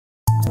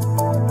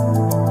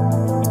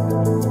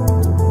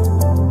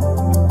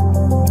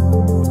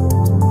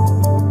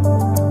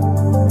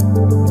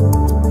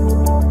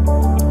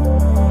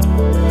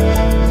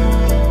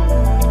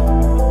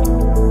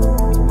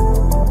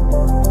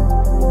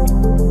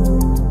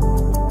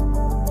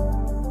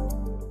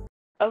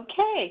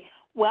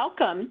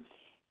Welcome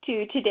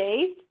to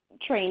today's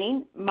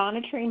training,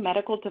 Monitoring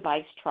Medical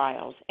Device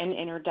Trials and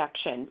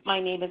Introduction.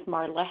 My name is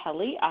Marla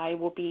Helly. I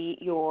will be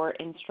your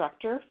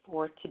instructor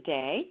for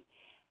today.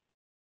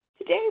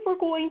 Today we're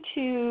going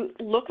to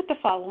look at the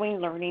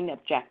following learning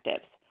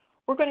objectives.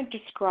 We're going to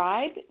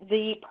describe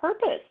the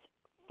purpose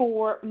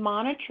for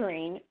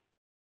monitoring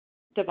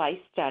device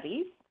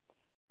studies.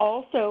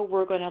 Also,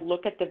 we're going to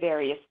look at the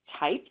various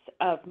types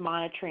of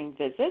monitoring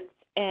visits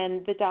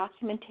and the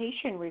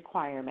documentation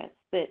requirements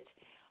that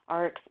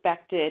are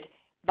expected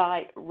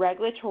by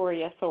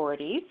regulatory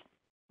authorities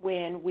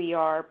when we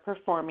are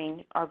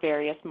performing our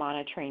various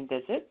monitoring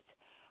visits.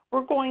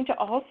 We're going to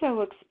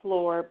also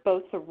explore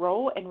both the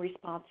role and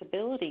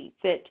responsibility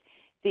that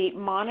the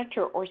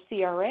monitor or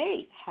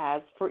CRA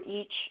has for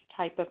each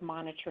type of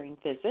monitoring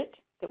visit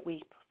that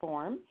we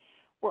perform.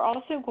 We're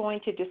also going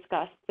to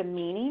discuss the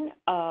meaning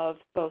of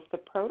both the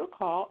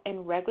protocol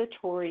and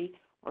regulatory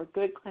or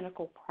good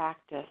clinical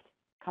practice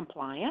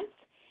compliance.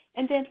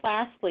 And then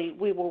lastly,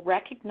 we will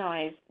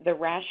recognize the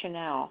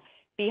rationale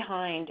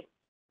behind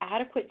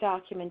adequate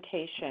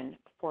documentation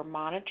for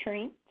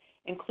monitoring,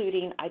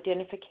 including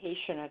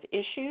identification of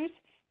issues,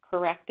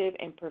 corrective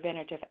and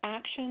preventative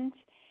actions,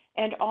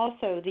 and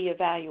also the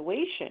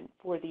evaluation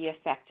for the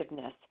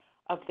effectiveness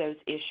of those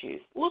issues,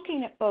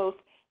 looking at both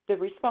the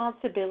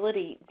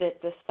responsibility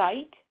that the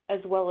site as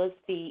well as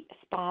the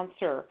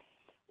sponsor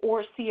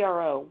or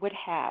CRO would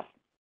have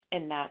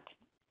in that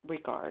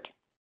regard.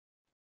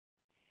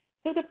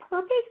 So the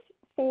purpose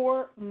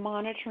for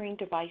monitoring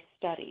device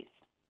studies.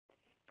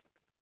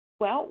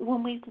 Well,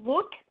 when we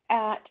look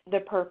at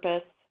the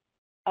purpose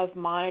of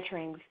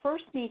monitoring, we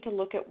first need to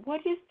look at what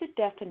is the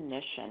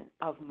definition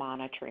of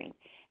monitoring.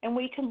 And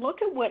we can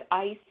look at what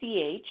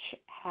ICH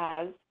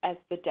has as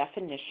the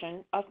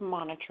definition of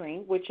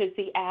monitoring, which is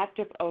the act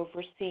of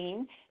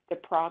overseeing the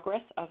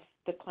progress of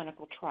the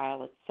clinical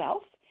trial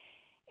itself,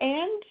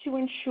 and to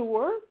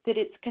ensure that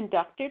it's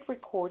conducted,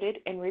 recorded,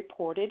 and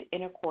reported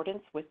in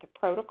accordance with the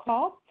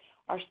protocol,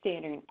 our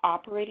standard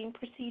operating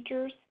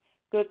procedures,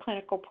 good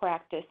clinical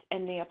practice,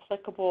 and the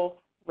applicable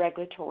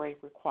regulatory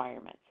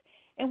requirements.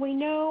 And we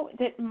know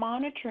that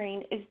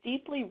monitoring is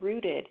deeply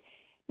rooted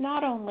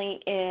not only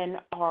in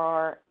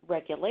our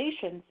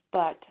regulations,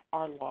 but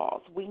our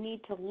laws. We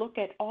need to look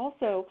at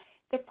also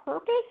the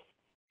purpose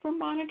for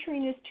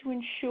monitoring is to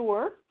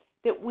ensure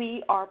that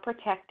we are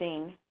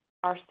protecting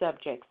our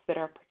subjects that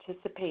are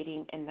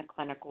participating in the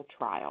clinical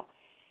trial.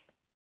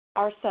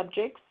 Our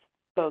subjects,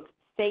 both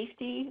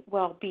safety,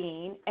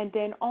 well-being, and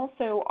then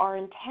also our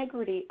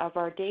integrity of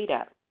our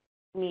data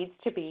needs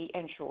to be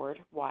ensured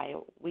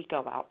while we go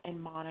out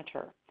and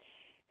monitor.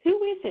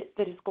 Who is it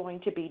that is going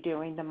to be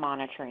doing the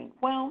monitoring?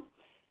 Well,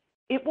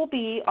 it will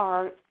be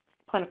our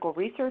clinical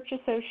research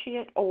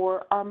associate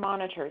or our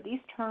monitor.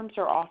 These terms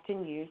are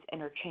often used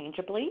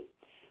interchangeably.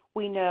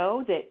 We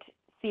know that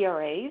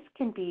CRAs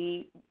can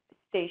be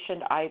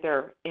stationed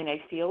either in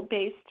a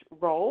field-based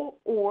role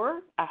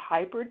or a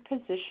hybrid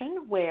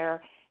position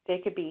where they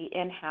could be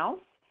in-house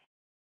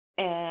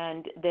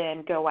and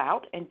then go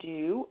out and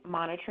do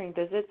monitoring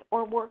visits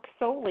or work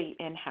solely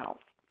in-house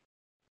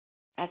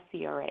as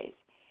CRAs.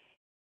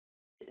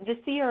 The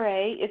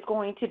CRA is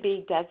going to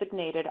be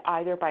designated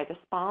either by the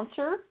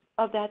sponsor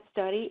of that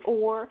study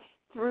or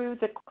through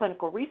the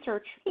clinical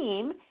research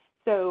team,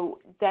 so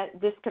that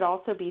this could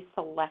also be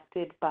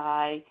selected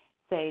by,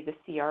 say, the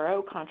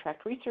CRO,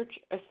 Contract Research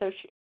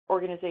Associate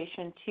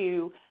Organization,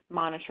 to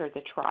monitor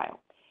the trial.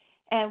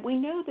 And we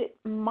know that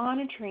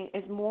monitoring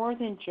is more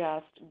than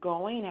just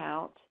going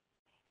out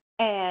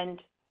and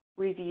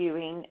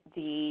reviewing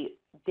the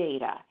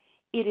data.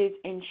 It is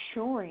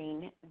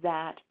ensuring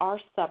that our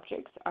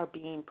subjects are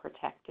being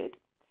protected.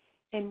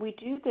 And we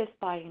do this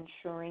by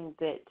ensuring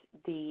that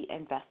the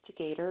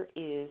investigator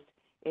is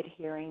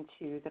adhering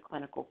to the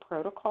clinical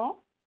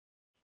protocol,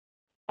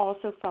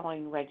 also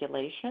following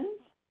regulations,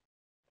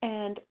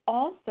 and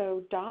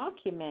also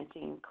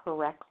documenting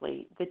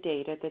correctly the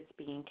data that's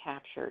being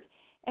captured.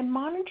 And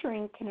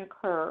monitoring can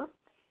occur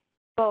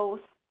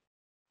both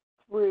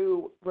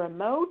through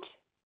remote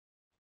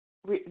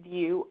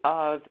review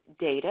of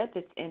data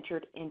that's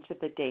entered into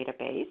the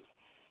database.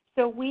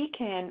 So we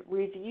can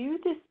review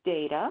this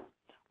data,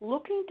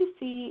 looking to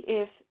see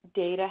if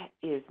data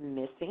is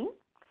missing.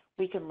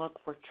 We can look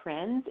for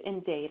trends in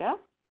data.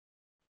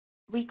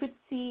 We could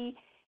see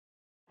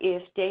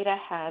if data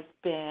has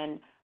been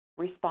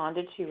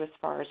responded to as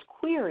far as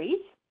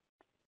queries.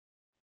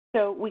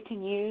 So we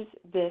can use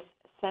this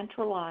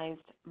centralized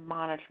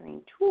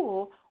monitoring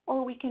tool,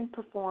 or we can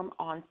perform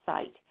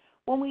on-site.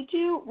 When we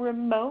do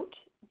remote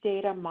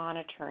data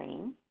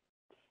monitoring,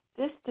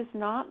 this does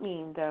not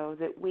mean, though,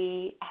 that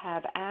we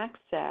have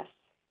access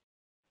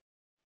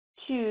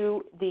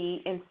to the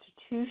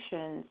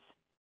institution's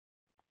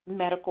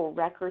medical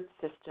record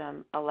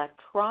system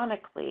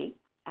electronically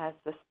as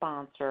the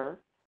sponsor,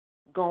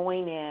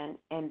 going in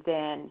and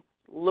then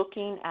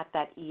looking at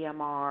that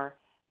EMR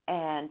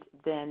and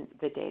then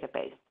the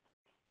database.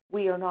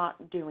 We are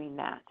not doing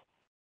that.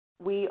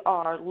 We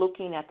are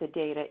looking at the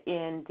data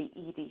in the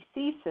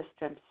EDC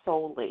system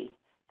solely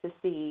to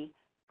see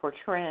for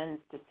trends,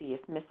 to see if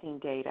missing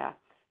data.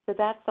 So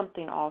that's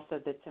something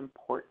also that's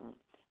important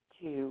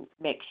to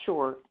make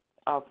sure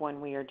of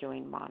when we are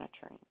doing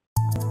monitoring.